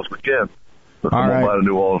cooking as long as we can. Come on by the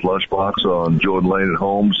New Orleans Lunchbox on Jordan Lane and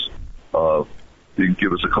Holmes. You can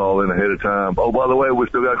give us a call in ahead of time. Oh, by the way, we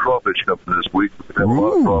still got crawfish coming this week. We have a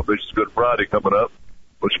lot of crawfish. It's Good Friday coming up,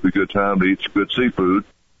 which would be a good time to eat some good seafood,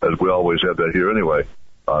 as we always have that here anyway.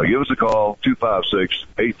 Give us a call,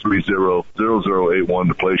 256-830-0081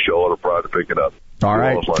 to place your order prior to picking up. All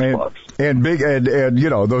right. And big, and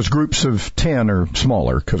those groups of 10 are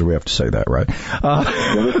smaller, because we have to say that, right?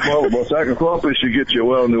 Well, sack of crawfish, you get you,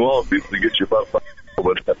 New Orleans people, to get you about 5,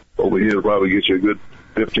 but over here, it'll probably get you a good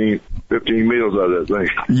 15 meals out of that thing.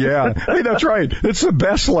 Yeah. Hey, that's right. It's the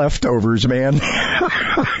best leftovers, man.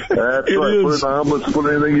 That's right. Put in the omelets,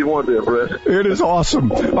 put anything you want there, Brett. It is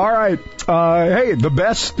awesome. All right. Hey, the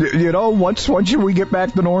best, once we get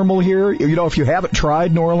back to normal here, if you haven't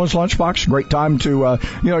tried New Orleans Lunchbox, great time to,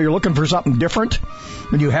 you're looking for something different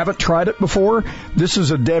and you haven't tried it before, this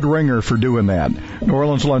is a dead ringer for doing that. New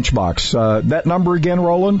Orleans Lunchbox. That number again,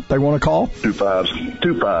 Roland, they want to call?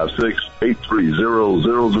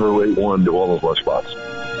 256-830-0081, New Orleans Lunchbox.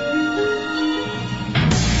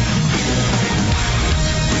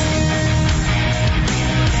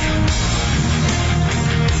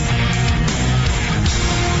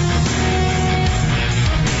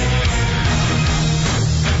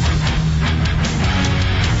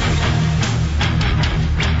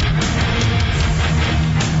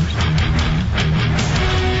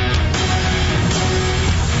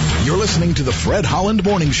 Listening to the Fred Holland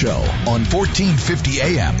Morning Show on 1450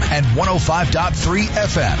 AM and 105.3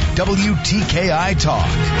 FM, WTKI Talk.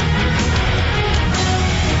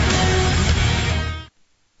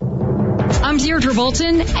 I'm Deirdre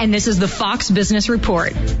Bolton, and this is the Fox Business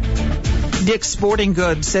Report. Dick's Sporting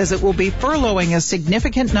Goods says it will be furloughing a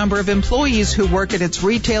significant number of employees who work at its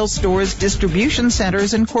retail stores, distribution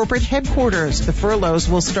centers, and corporate headquarters. The furloughs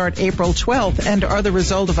will start April 12th and are the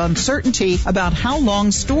result of uncertainty about how long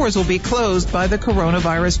stores will be closed by the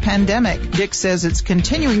coronavirus pandemic. Dick's says it's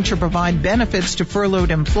continuing to provide benefits to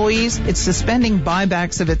furloughed employees, it's suspending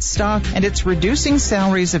buybacks of its stock, and it's reducing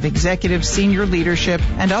salaries of executive, senior leadership,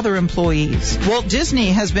 and other employees. Walt Disney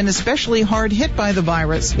has been especially hard hit by the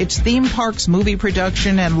virus. Its theme parks, movie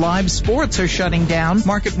production, and live sports are shutting down.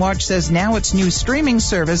 MarketWatch says now its new streaming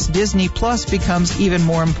service, Disney Plus, becomes even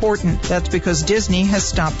more important. That's because Disney has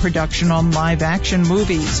stopped production on live-action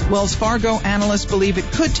movies. Wells Fargo analysts believe it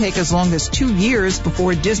could take as long as 2 years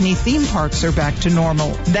before Disney theme parks are back to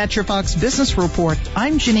normal. That's your Fox Business Report.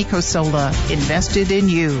 I'm Ginny Cosola, invested in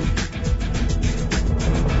you.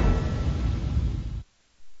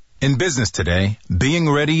 In business today, being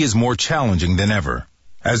ready is more challenging than ever.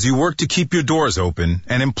 As you work to keep your doors open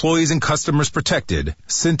and employees and customers protected,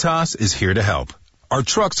 Cintas is here to help. Our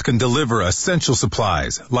trucks can deliver essential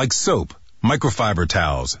supplies like soap, microfiber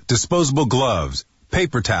towels, disposable gloves,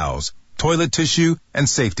 paper towels, toilet tissue, and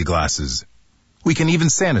safety glasses. We can even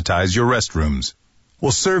sanitize your restrooms.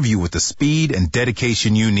 We'll serve you with the speed and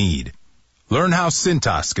dedication you need. Learn how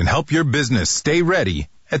Cintas can help your business stay ready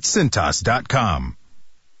at Cintas.com.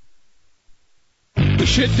 We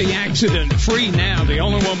should be accident-free now. The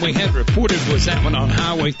only one we had reported was that one on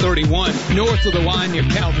Highway 31. North of the line near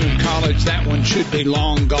Calhoun College, that one should be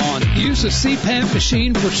long gone. Use a CPAP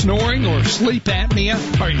machine for snoring or sleep apnea.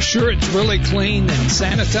 Are you sure it's really clean and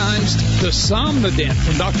sanitized? The Somnodent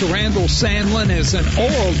from Dr. Randall Sandlin is an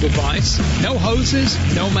oral device. No hoses,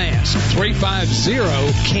 no mask.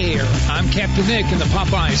 350-CARE. I'm Captain Nick in the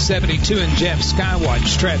Popeye 72 and Jeff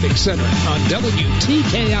Skywatch Traffic Center on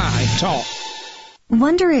WTKI Talk.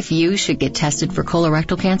 Wonder if you should get tested for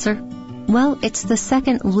colorectal cancer? Well, it's the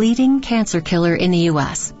second leading cancer killer in the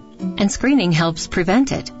U.S., and screening helps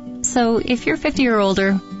prevent it. So if you're 50 or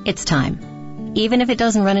older, it's time. Even if it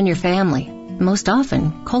doesn't run in your family. Most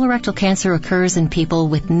often, colorectal cancer occurs in people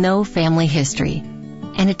with no family history.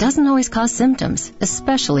 And it doesn't always cause symptoms,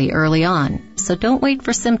 especially early on. So don't wait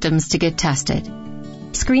for symptoms to get tested.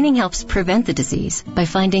 Screening helps prevent the disease by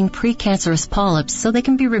finding precancerous polyps so they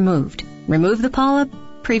can be removed. Remove the polyp,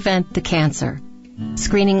 prevent the cancer.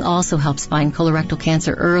 Screening also helps find colorectal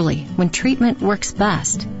cancer early when treatment works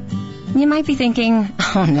best. You might be thinking,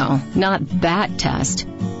 oh no, not that test.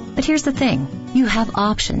 But here's the thing, you have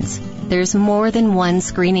options. There's more than one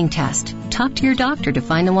screening test. Talk to your doctor to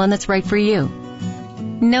find the one that's right for you.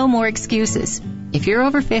 No more excuses. If you're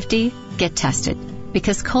over 50, get tested,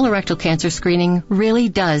 because colorectal cancer screening really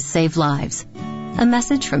does save lives. A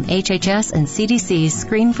message from HHS and CDC's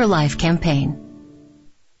Screen for Life campaign.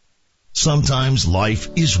 Sometimes life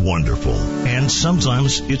is wonderful, and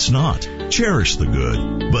sometimes it's not. Cherish the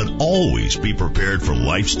good, but always be prepared for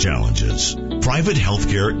life's challenges. Private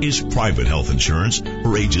healthcare is private health insurance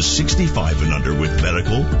for ages 65 and under with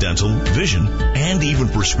medical, dental, vision, and even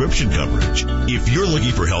prescription coverage. If you're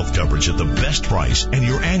looking for health coverage at the best price and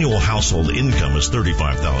your annual household income is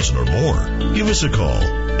 $35,000 or more, give us a call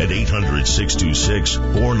at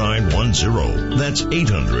 800-626-4910. That's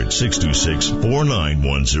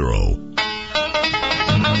 800-626-4910.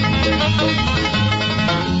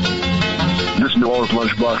 This New Orleans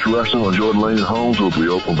Lunchbox Restaurant on Jordan Lane and Holmes will be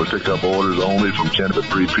open for pickup orders only from 10 to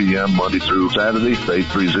 3 p.m. Monday through Saturday,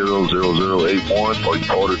 830-0081, or you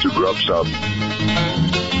can order through GrubSub.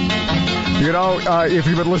 You know, if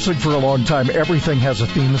you've been listening for a long time, everything has a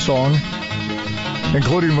theme song,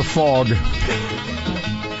 including the fog.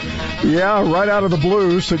 Yeah, right out of the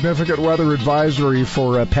blue, significant weather advisory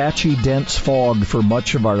for patchy, dense fog for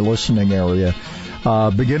much of our listening area.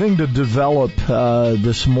 Beginning to develop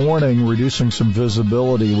this morning, reducing some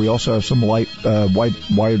visibility. We also have some light,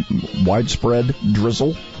 widespread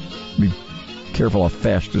drizzle. Be careful how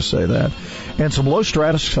fast you say that. And some low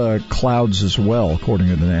stratus clouds as well, according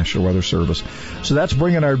to the National Weather Service. So that's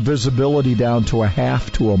bringing our visibility down to a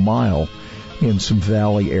half to a mile in some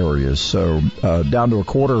valley areas. So down to a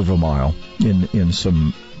quarter of a mile in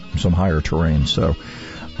some higher terrain. So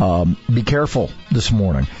be careful this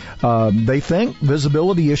morning. They think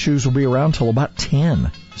visibility issues will be around till about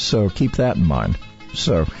 10, so keep that in mind.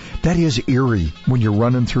 So that is eerie when you're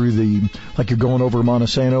running through like you're going over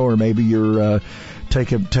Montesano, or maybe you're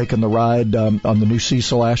taking the ride on the new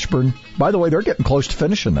Cecil Ashburn. By the way, they're getting close to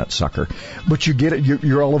finishing that sucker, but you get it.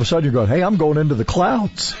 You're all of a sudden you're going, hey, I'm going into the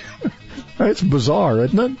clouds. It's bizarre,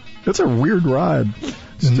 isn't it? It's a weird ride.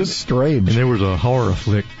 It's just strange. And there was a horror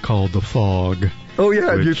flick called The Fog. Oh,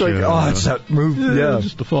 yeah, you think, it's that move. Yeah,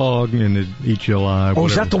 just the fog, and it eats you alive. Oh,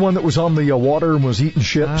 is that the one that was on the water and was eating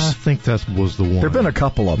ships? I think that was the one. There have been a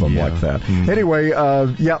couple of them like that. Mm-hmm. Anyway,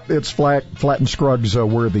 it's flat and Scruggs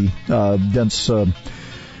worthy.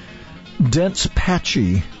 Dense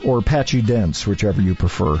patchy or patchy dense, whichever you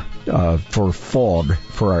prefer, for fog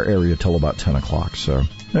for our area till about 10 o'clock. So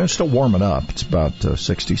it's still warming up. It's about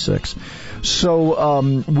 66.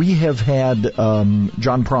 So we have had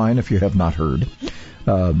John Prine, if you have not heard.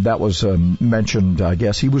 That was mentioned, I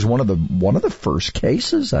guess. He was one of the first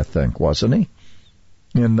cases, I think, wasn't he?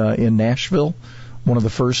 In Nashville. One of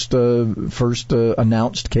the first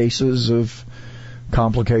announced cases of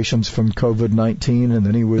complications from COVID-19, and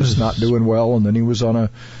then he was not doing well, and then he was on a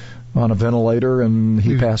ventilator, and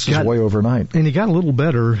he passes away overnight. And he got a little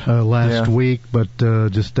better last week, but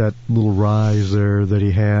just that little rise there that he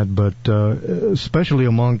had. But especially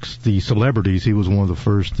amongst the celebrities, he was one of the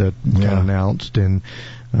first that got announced, and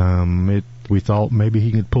we thought maybe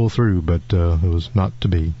he could pull through, but it was not to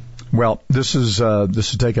be. Well, this is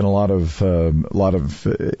taken a lot of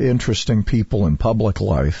interesting people in public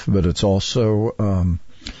life, but it's also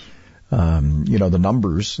the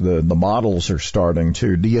numbers, the models are starting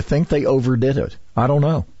to. Do you think they overdid it? I don't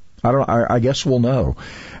know. I guess we'll know.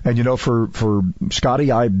 And for Scotty,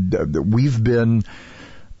 we've been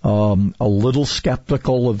a little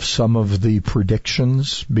skeptical of some of the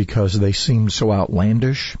predictions because they seem so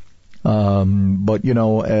outlandish. But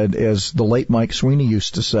as the late Mike Sweeney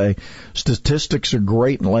used to say, statistics are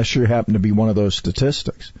great unless you happen to be one of those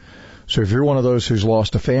statistics. So if you're one of those who's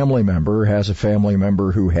lost a family member, has a family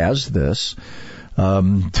member who has this,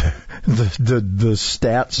 the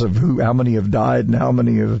stats of how many have died and how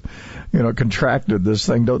many have, contracted this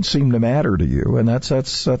thing don't seem to matter to you, and that's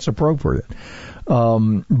appropriate.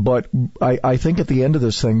 But I think at the end of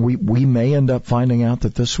this thing, we may end up finding out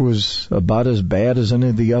that this was about as bad as any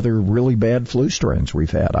of the other really bad flu strains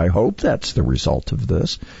we've had. I hope that's the result of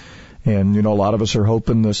this. And, a lot of us are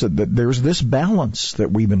hoping that there's this balance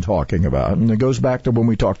that we've been talking about. And it goes back to when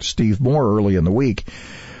we talked to Steve Moore early in the week,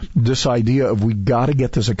 this idea of we got to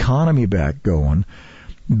get this economy back going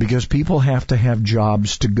because people have to have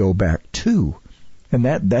jobs to go back to. And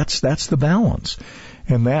that's the balance.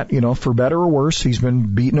 And that, for better or worse, he's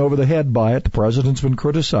been beaten over the head by it. The president's been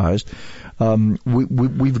criticized.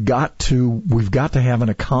 We've got to have an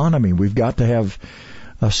economy. We've got to have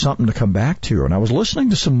something to come back to. And I was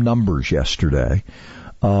listening to some numbers yesterday.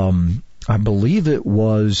 I believe it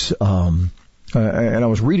was, and I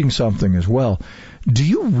was reading something as well. Do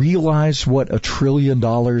you realize what $1 trillion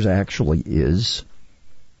actually is?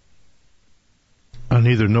 I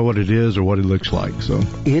neither know what it is or what it looks like. So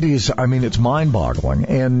it is. I mean, it's mind-boggling.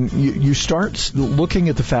 And you start looking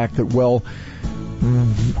at the fact that, well,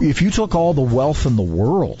 if you took all the wealth in the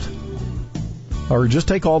world, or just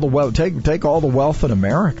take all the wealth, take all the wealth in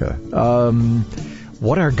America,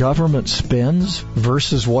 what our government spends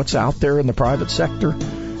versus what's out there in the private sector,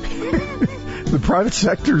 the private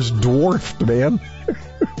sector's dwarfed, man.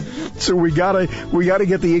 So we gotta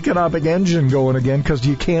get the economic engine going again because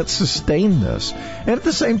you can't sustain this. And at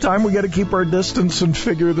the same time, we got to keep our distance and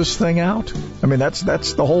figure this thing out. I mean, that's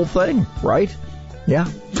the whole thing, right? Yeah.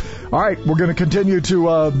 All right, we're going to continue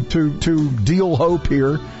to deal hope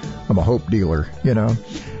here. I'm a hope dealer,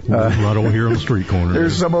 right over here on the street corner.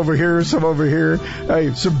 There's some over here, some over here.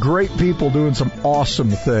 Hey, some great people doing some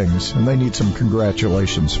awesome things, and they need some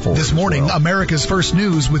congratulations for this morning, well. America's First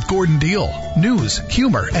News with Gordon Deal. News,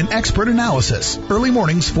 humor, and expert analysis. Early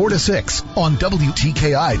mornings 4 to 6 on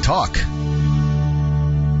WTKI Talk.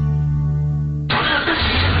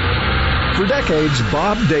 For decades,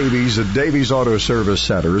 Bob Davies at Davies Auto Service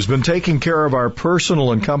Center has been taking care of our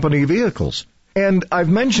personal and company vehicles. And I've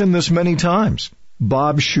mentioned this many times.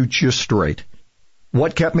 Bob shoots you straight.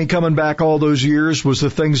 What kept me coming back all those years was the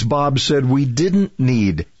things Bob said we didn't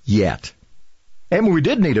need yet. And when we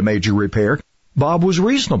did need a major repair, Bob was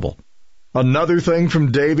reasonable. Another thing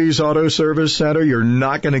from Davies Auto Service Center you're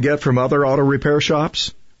not going to get from other auto repair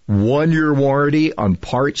shops? 1-year warranty on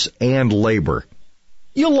parts and labor.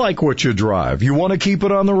 You like what you drive. You want to keep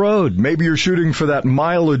it on the road. Maybe you're shooting for that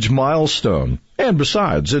mileage milestone. And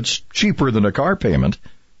besides, it's cheaper than a car payment.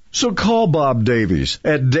 So call Bob Davies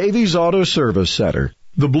at Davies Auto Service Center,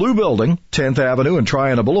 the Blue Building, 10th Avenue and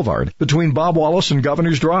Triana Boulevard, between Bob Wallace and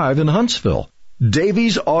Governor's Drive in Huntsville.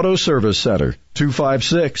 Davies Auto Service Center,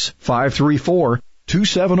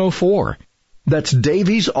 256-534-2704. That's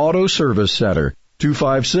Davies Auto Service Center,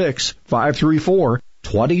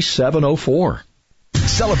 256-534-2704.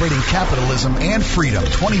 Celebrating capitalism and freedom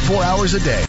 24 hours a day.